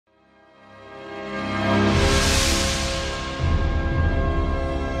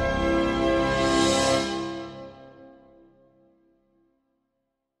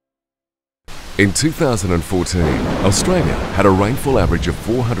In 2014, Australia had a rainfall average of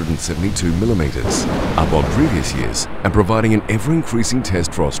 472 millimetres, up on previous years and providing an ever-increasing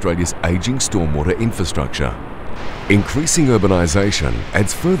test for Australia's ageing stormwater infrastructure. Increasing urbanisation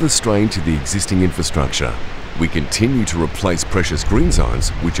adds further strain to the existing infrastructure. We continue to replace precious green zones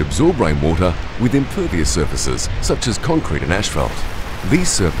which absorb rainwater with impervious surfaces such as concrete and asphalt.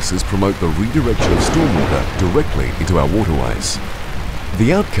 These surfaces promote the redirection of stormwater directly into our waterways.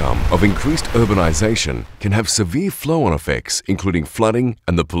 The outcome of increased urbanisation can have severe flow-on effects, including flooding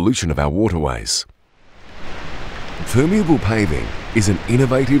and the pollution of our waterways. Permeable paving is an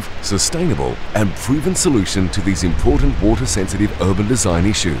innovative, sustainable and proven solution to these important water-sensitive urban design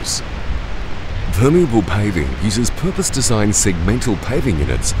issues. Permeable paving uses purpose-designed segmental paving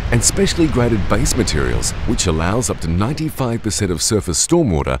units and specially graded base materials, which allows up to 95% of surface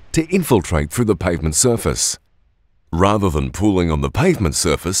stormwater to infiltrate through the pavement surface. Rather than pooling on the pavement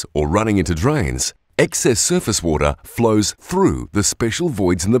surface or running into drains, excess surface water flows through the special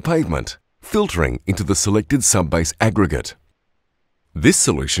voids in the pavement, filtering into the selected subbase aggregate. This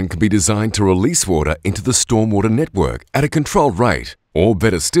solution can be designed to release water into the stormwater network at a controlled rate, or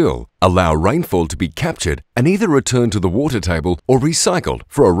better still, allow rainfall to be captured and either returned to the water table or recycled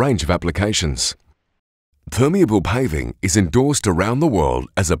for a range of applications. Permeable paving is endorsed around the world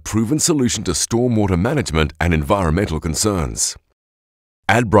as a proven solution to stormwater management and environmental concerns.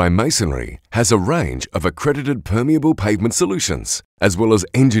 Adbri Masonry has a range of accredited permeable pavement solutions, as well as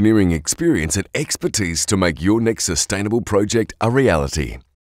engineering experience and expertise to make your next sustainable project a reality.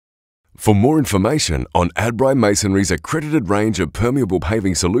 For more information on Adbri Masonry's accredited range of permeable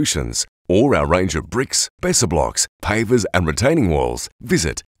paving solutions, or our range of bricks, Besser blocks, pavers and retaining walls,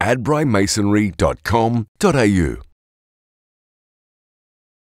 visit adbrimasonry.com.au.